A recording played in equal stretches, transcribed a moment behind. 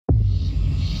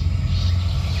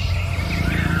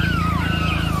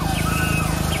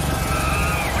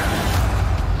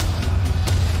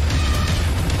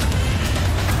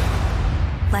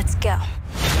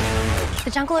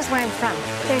The jungle is where I'm from.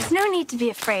 There's no need to be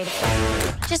afraid.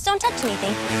 Just don't touch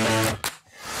anything.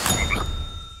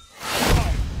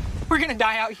 We're gonna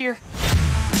die out here.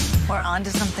 We're onto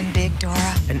something big,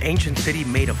 Dora. An ancient city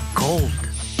made of gold.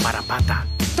 Parapata.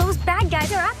 Those bad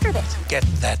guys are after this. Get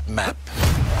that map.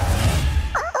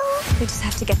 Uh-oh. We just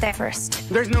have to get there first.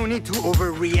 There's no need to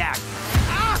overreact.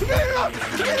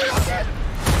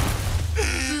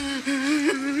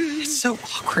 It's so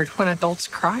awkward when adults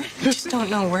cry. You just don't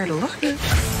know where to look. The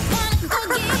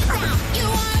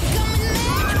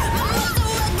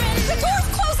door's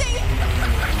closing!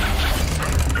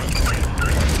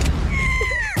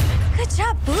 Good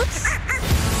job, Boots.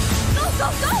 Go, go,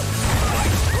 go!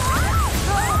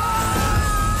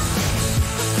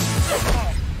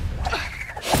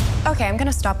 Okay, I'm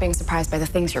gonna stop being surprised by the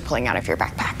things you're pulling out of your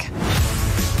backpack.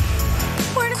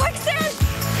 We're in quicksand!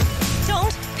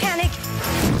 Don't panic.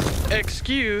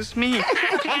 Excuse me.